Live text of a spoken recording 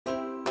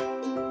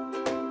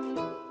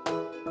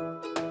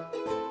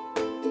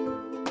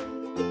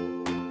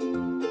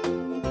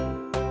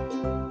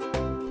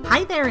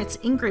Hi there, it's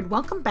Ingrid.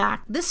 Welcome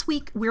back. This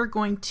week we're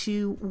going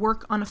to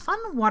work on a fun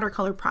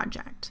watercolor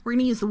project. We're going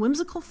to use the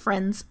Whimsical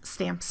Friends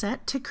stamp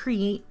set to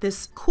create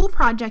this cool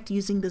project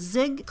using the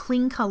Zig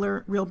Clean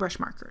Color Real Brush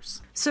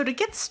markers. So to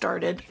get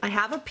started, I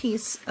have a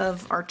piece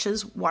of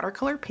Arch's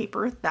watercolor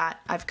paper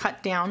that I've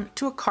cut down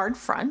to a card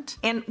front.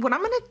 And what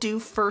I'm going to do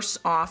first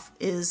off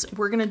is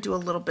we're going to do a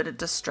little bit of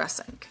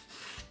distressing.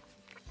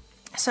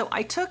 So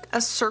I took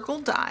a circle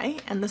die,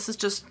 and this is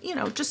just you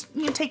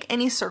take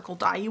any circle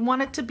die. You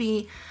want it to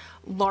be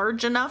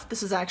large enough.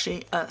 This is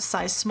actually a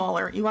size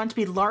smaller. You want it to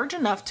be large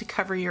enough to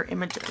cover your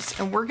images.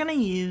 And we're going to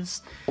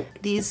use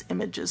these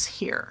images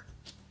here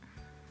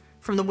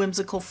from the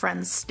Whimsical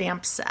Friends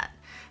stamp set.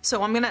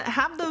 So I'm going to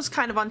have those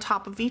kind of on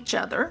top of each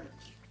other.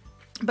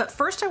 But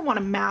first I want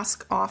to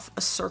mask off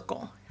a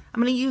circle.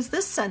 I'm going to use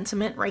this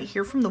sentiment right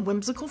here from the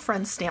Whimsical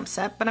Friends stamp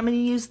set, but I'm going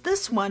to use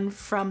this one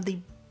from the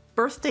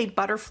Birthday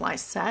Butterfly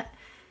set,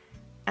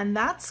 and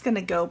that's going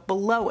to go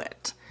below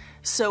it.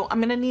 So I'm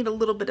going to need a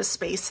little bit of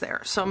space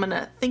there. So I'm going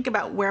to think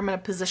about where I'm going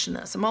to position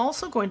this. I'm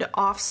also going to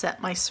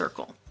offset my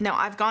circle. Now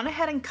I've gone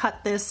ahead and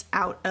cut this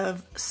out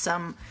of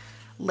some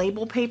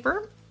label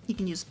paper. You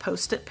can use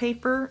Post-it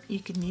paper. You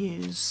can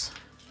use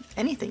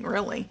anything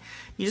really.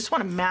 You just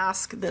want to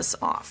mask this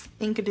off.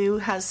 Ingrid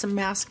has some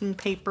masking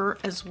paper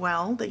as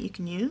well that you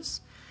can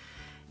use.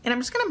 And I'm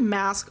just going to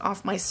mask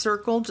off my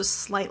circle,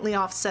 just slightly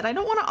offset. I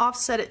don't want to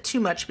offset it too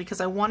much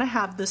because I want to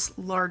have this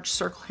large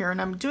circle here,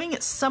 and I'm doing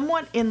it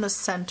somewhat in the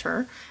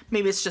center.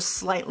 Maybe it's just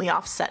slightly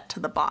offset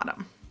to the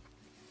bottom.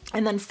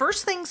 And then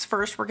first things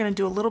first, we're going to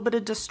do a little bit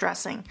of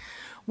distressing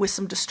with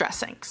some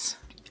distress inks.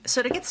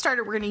 So to get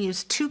started, we're going to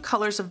use two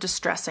colors of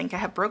distress ink. I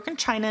have Broken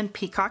China and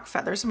Peacock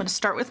Feathers. I'm going to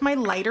start with my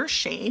lighter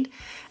shade,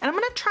 and I'm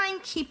going to try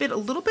and keep it a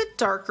little bit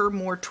darker,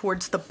 more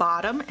towards the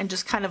bottom, and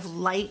just kind of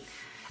light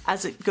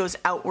as it goes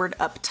outward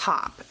up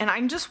top. And I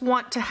just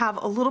want to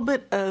have a little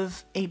bit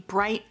of a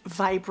bright,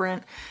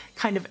 vibrant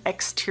kind of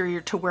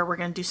exterior to where we're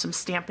going to do some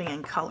stamping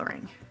and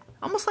coloring.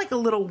 Almost like a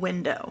little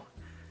window.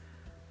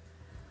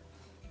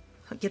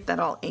 I'll get that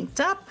all inked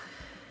up.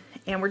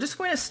 And we're just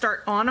going to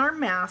start on our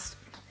mask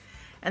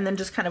and then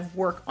just kind of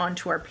work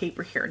onto our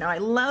paper here. Now I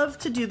love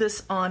to do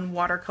this on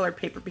watercolor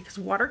paper because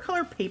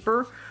watercolor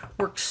paper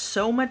works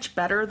so much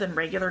better than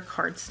regular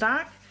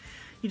cardstock.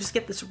 You just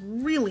get this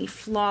really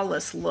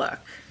flawless look.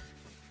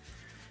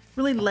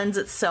 Really lends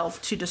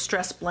itself to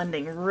distress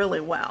blending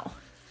really well.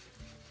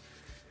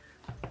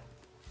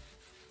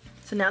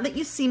 So now that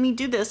you see me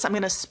do this, I'm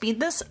going to speed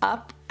this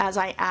up as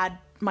I add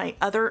my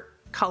other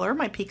color,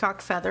 my Peacock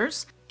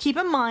Feathers. Keep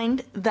in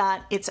mind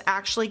that it's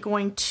actually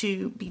going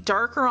to be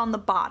darker on the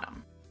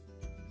bottom.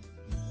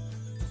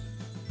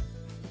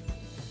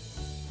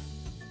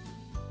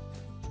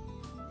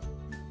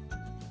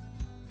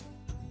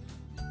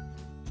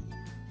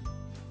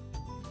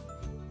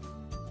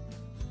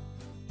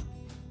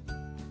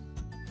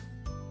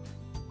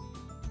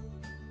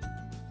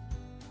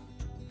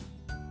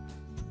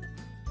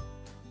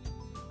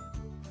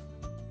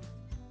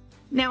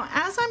 Now,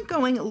 as I'm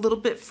going a little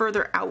bit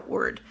further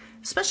outward,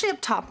 especially up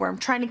top where I'm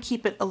trying to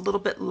keep it a little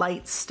bit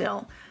light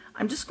still,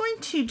 I'm just going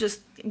to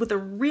with a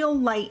real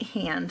light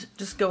hand,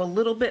 just go a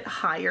little bit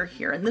higher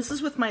here. And this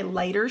is with my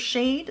lighter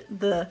shade,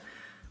 the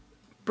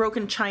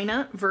Broken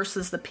China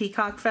versus the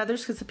Peacock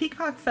Feathers, because the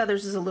Peacock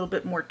Feathers is a little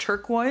bit more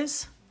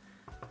turquoise.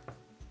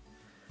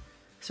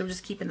 So we're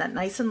just keeping that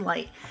nice and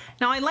light.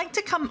 Now I like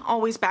to come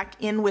always back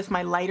in with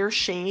my lighter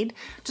shade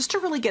just to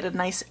really get a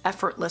nice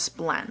effortless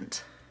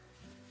blend.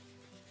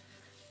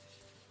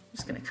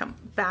 Just going to come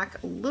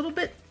back a little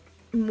bit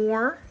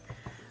more,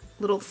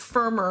 a little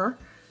firmer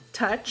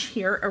touch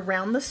here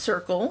around the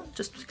circle,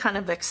 just to kind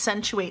of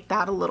accentuate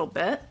that a little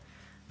bit.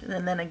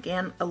 And then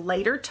again, a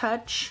lighter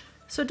touch.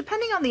 So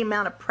depending on the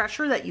amount of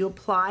pressure that you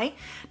apply,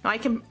 now I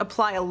can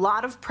apply a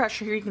lot of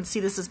pressure here. You can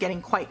see this is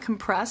getting quite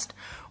compressed,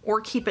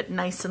 or keep it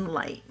nice and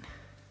light.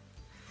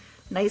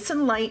 Nice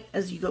and light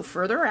as you go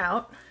further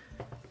out,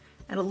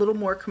 and a little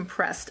more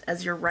compressed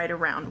as you're right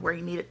around where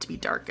you need it to be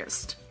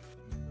darkest.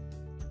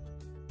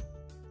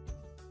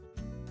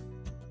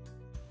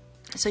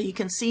 So you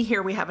can see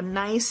here we have a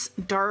nice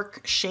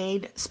dark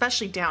shade,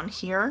 especially down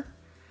here,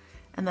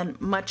 and then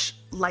much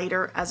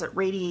lighter as it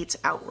radiates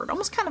outward,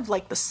 almost kind of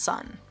like the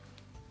sun,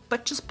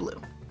 but just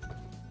blue.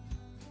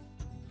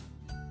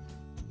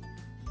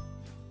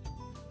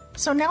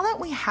 So now that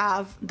we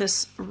have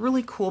this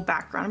really cool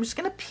background, I'm just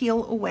going to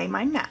peel away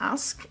my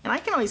mask, and I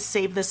can always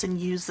save this and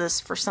use this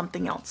for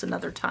something else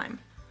another time.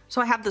 So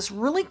I have this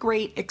really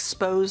great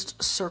exposed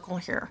circle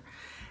here.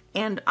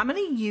 And I'm going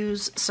to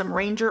use some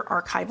Ranger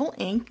Archival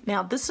ink.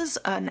 Now this is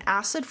an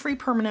acid-free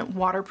permanent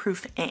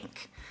waterproof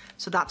ink.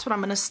 So that's what I'm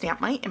going to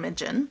stamp my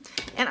image in.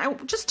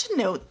 And just to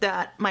note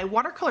that my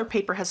watercolor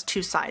paper has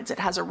two sides. It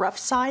has a rough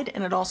side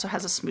and it also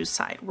has a smooth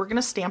side. We're going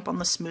to stamp on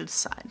the smooth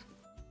side.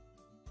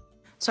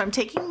 So I'm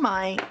taking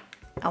my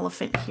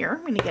elephant here.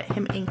 I'm going to get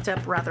him inked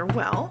up rather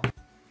well.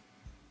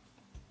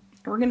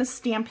 We're going to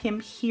stamp him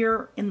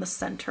here in the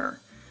center,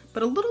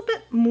 but a little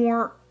bit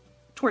more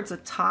towards the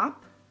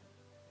top.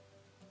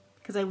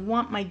 because I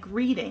want my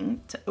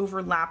greeting to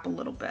overlap a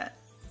little bit.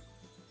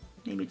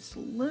 Maybe just a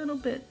little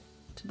bit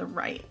to the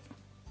right.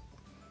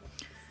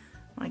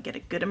 I get a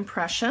good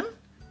impression.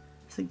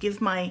 So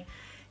give my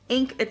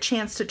ink a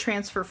chance to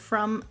transfer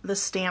from the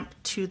stamp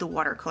to the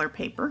watercolor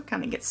paper,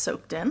 kind of get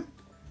soaked in.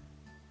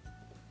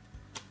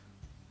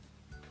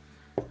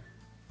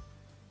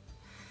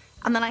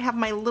 And then I have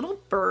my little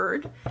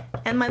bird,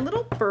 and my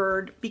little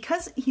bird,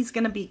 because he's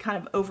gonna be kind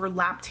of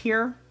overlapped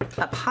here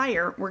up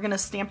higher, we're gonna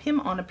stamp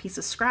him on a piece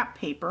of scrap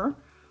paper,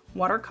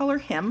 watercolor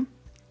him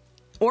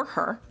or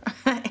her,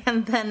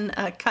 and then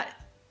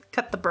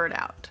cut the bird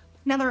out.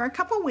 Now there are a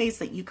couple ways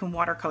that you can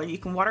watercolor. You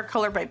can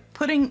watercolor by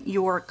putting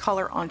your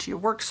color onto your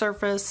work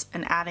surface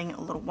and adding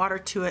a little water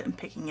to it and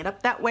picking it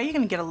up. That way you're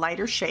gonna get a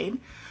lighter shade,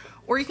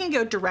 or you can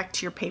go direct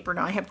to your paper.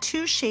 Now I have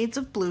two shades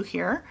of blue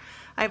here.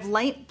 I have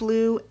light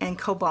blue and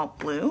cobalt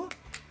blue.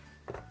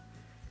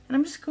 And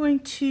I'm just going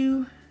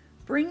to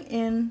bring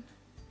in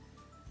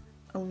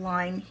a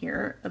line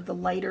here of the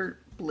lighter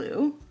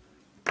blue.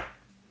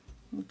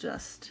 We'll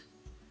just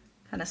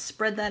kind of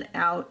spread that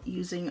out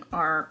using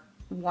our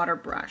water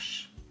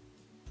brush.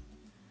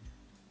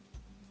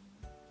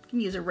 You can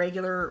use a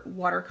regular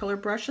watercolor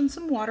brush and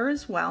some water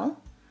as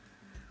well.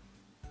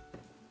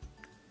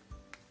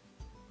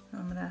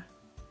 I'm gonna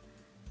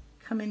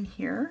come in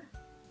here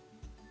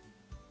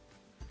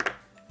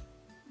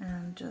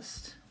and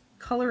just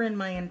color in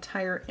my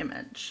entire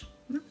image.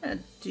 I'm not gonna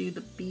do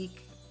the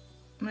beak,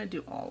 I'm gonna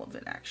do all of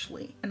it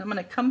actually. And I'm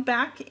gonna come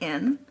back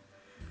in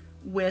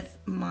with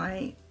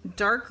my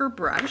darker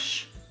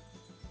brush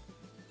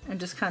and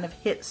just kind of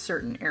hit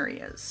certain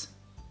areas.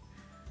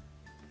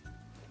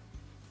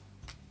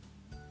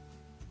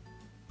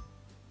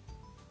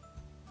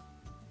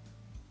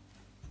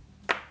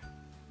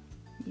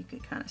 You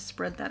could kind of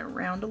spread that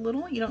around a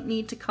little. You don't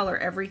need to color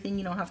everything.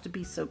 You don't have to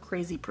be so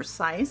crazy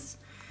precise.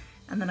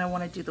 And then I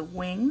want to do the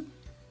wing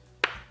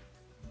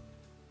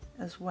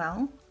as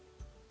well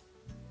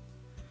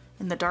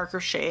in the darker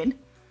shade.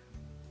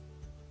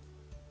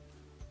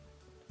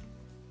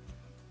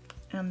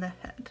 And the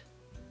head.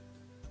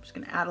 I'm just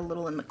going to add a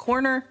little in the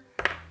corner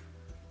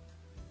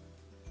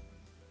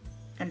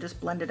and just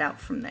blend it out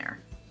from there.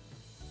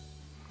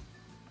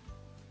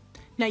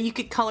 Now you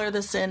could color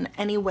this in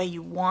any way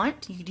you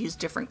want. You could use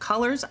different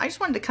colors. I just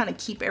wanted to kind of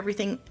keep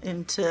everything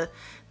into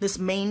this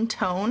main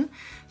tone.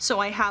 So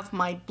I have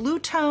my blue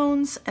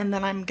tones, and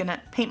then I'm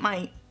gonna paint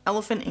my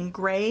elephant in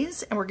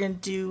grays, and we're gonna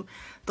do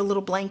the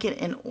little blanket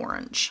in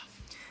orange.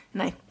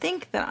 And I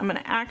think that I'm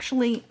gonna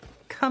actually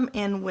come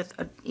in with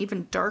an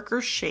even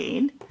darker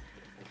shade.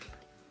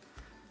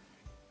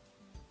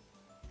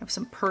 I have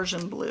some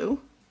Persian blue,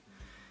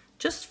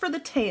 just for the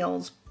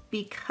tails,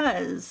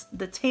 because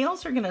the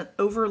tails are gonna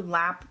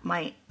overlap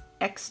my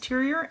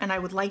exterior, and I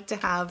would like to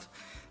have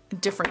a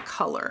different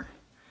color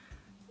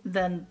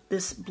than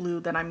this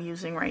blue that I'm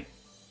using right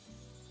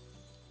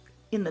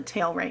in the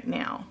tail right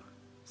now.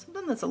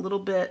 Something that's a little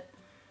bit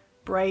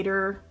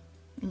brighter,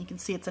 and you can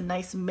see it's a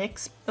nice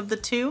mix of the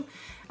two,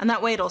 and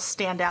that way it'll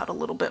stand out a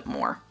little bit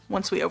more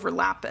once we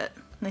overlap it.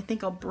 And I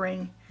think I'll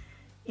bring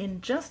in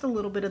just a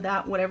little bit of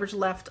that, whatever's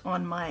left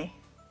on my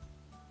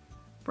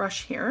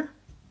brush here,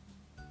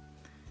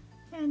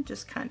 and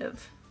just kind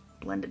of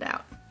blend it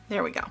out.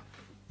 There we go.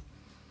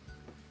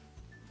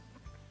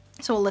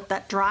 So we'll let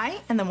that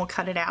dry, and then we'll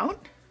cut it out.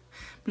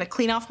 I'm gonna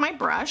clean off my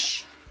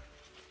brush.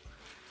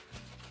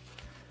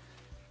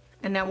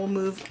 And now we'll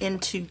move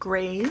into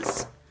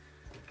grays.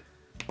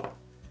 And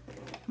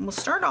we'll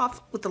start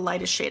off with the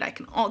lightest shade.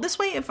 This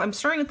way, if I'm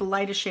starting with the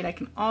lightest shade, I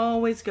can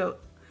always go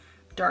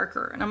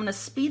darker. And I'm gonna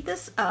speed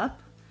this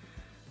up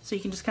so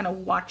you can just kind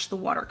of watch the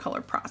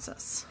watercolor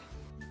process.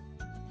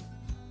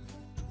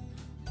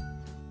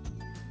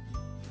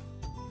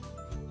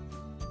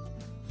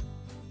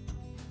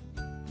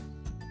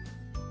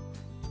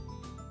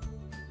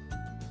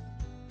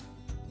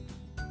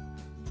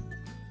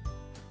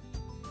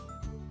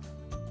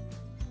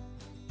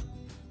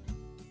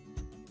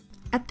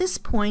 At this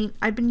point,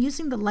 I've been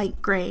using the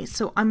light gray,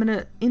 so I'm going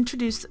to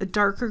introduce a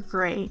darker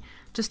gray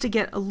just to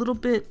get a little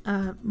bit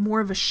more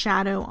of a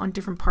shadow on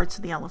different parts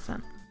of the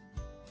elephant.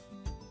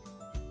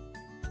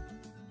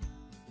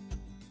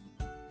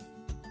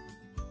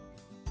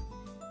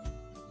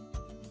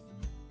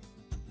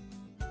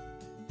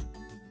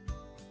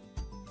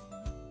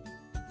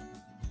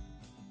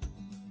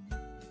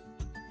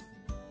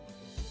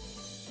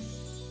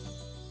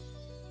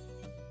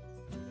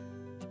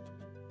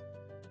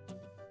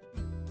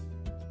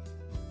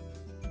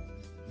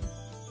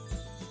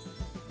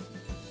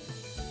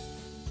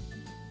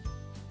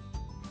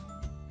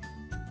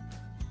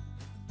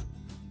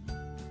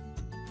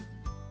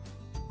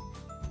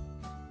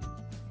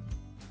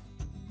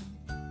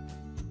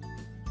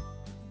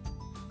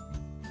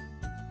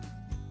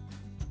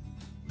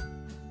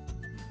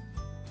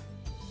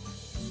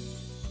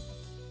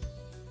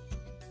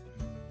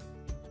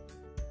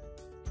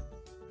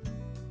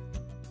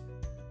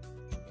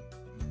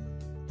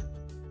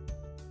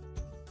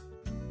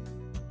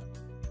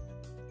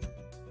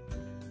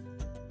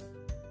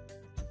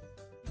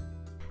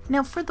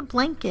 Now for the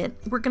blanket,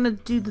 we're going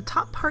to do the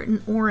top part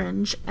in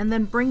orange and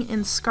then bring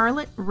in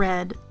scarlet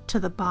red to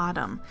the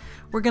bottom.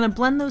 We're going to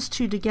blend those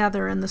two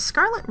together, and the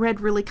scarlet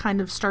red really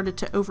kind of started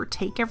to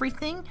overtake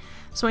everything.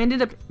 So I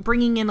ended up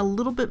bringing in a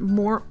little bit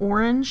more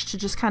orange to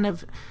just kind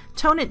of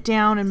tone it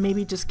down and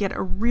maybe just get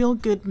a real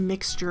good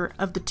mixture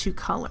of the two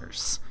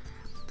colors.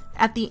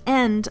 At the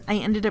end, I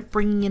ended up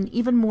bringing in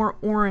even more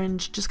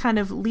orange, just kind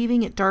of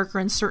leaving it darker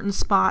in certain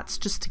spots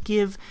just to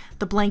give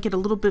the blanket a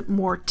little bit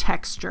more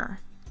texture.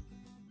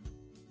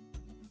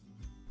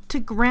 To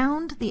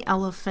ground the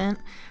elephant,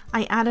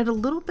 I added a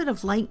little bit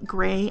of light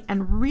gray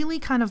and really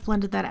kind of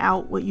blended that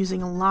out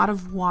using a lot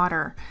of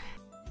water.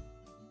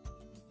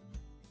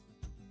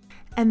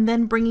 And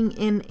then bringing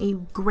in a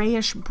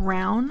grayish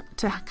brown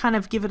to kind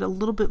of give it a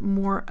little bit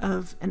more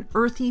of an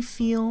earthy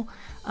feel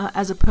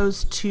as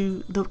opposed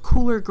to the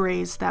cooler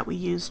grays that we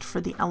used for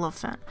the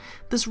elephant.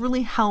 This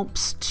really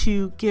helps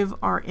to give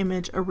our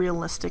image a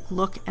realistic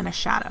look and a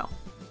shadow.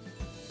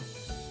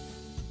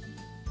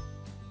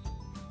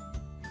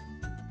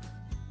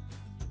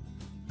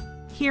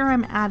 Here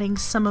I'm adding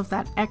some of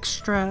that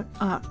extra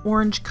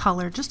orange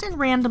color just in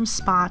random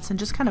spots and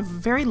just kind of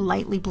very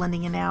lightly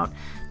blending it out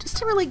just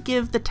to really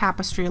give the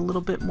tapestry a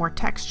little bit more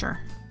texture.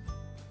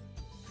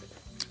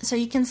 So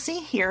you can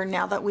see here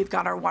now that we've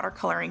got our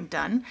watercoloring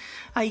done,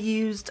 I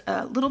used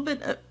a little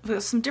bit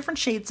of some different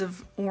shades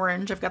of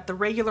orange. I've got the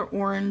regular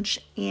orange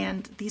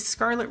and the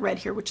scarlet red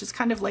here, which is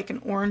kind of like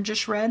an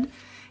orangish red.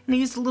 And I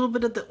used a little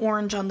bit of the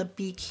orange on the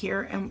beak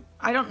here, and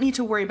I don't need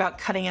to worry about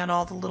cutting out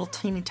all the little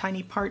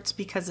tiny parts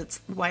because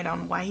it's white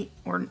on white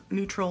or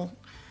neutral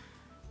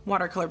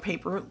watercolor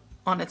paper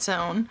on its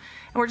own.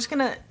 And we're just going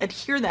to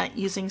adhere that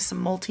using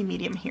some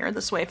multi-medium here.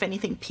 This way if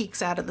anything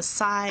peeks out of the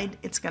side,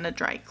 it's going to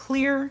dry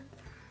clear.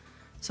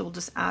 So we'll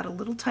just add a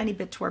little tiny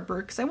bit to our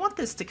bird because I want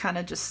this to kind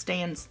of just stay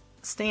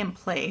in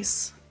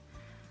place.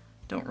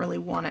 Don't really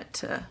want it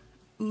to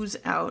ooze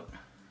out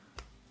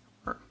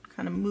or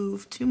kind of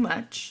move too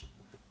much.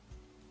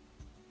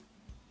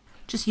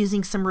 Just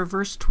using some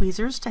reverse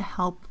tweezers to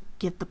help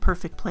get the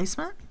perfect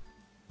placement.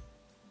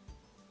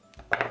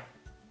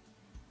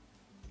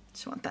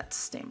 Just want that to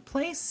stay in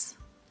place,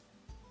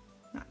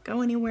 not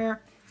go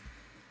anywhere.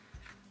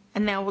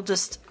 And now we'll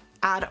just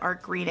add our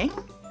greeting.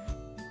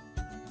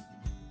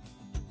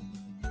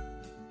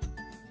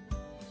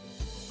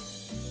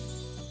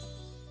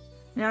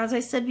 Now, as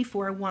I said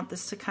before, I want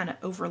this to kind of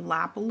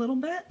overlap a little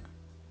bit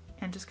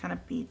and just kind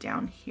of be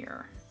down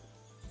here.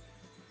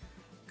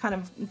 Kind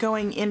of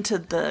going into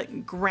the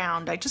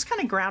ground. I just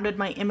kind of grounded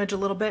my image a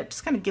little bit,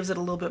 just kind of gives it a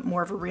little bit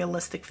more of a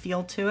realistic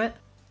feel to it.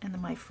 And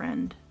then my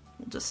friend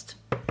will just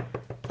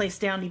place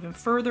down even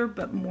further,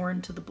 but more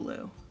into the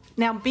blue.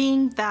 Now,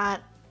 being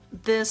that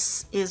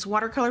this is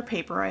watercolor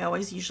paper, I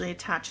always usually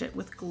attach it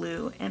with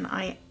glue, and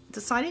I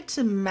decided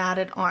to mat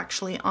it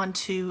actually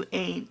onto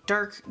a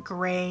dark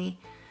gray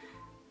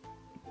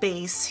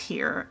base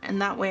here,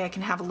 and that way I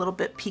can have a little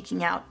bit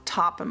peeking out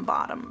top and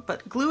bottom.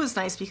 But glue is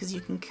nice because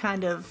you can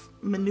kind of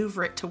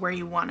maneuver it to where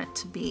you want it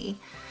to be.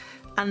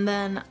 And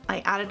then I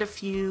added a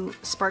few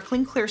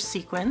sparkling clear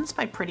sequins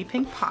by Pretty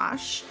Pink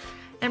Posh.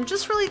 And I'm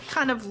just really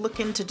kind of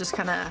looking to just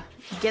kind of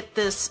get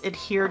this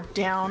adhered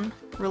down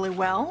really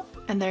well.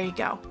 And there you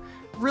go.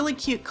 Really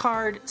cute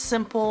card,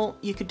 simple.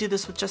 You could do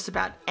this with just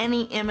about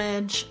any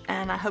image,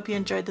 and I hope you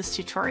enjoyed this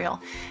tutorial.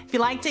 If you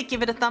liked it,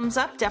 give it a thumbs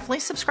up.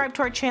 Definitely subscribe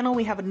to our channel.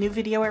 We have a new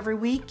video every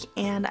week,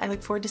 and I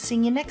look forward to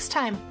seeing you next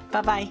time.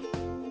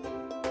 Bye-bye.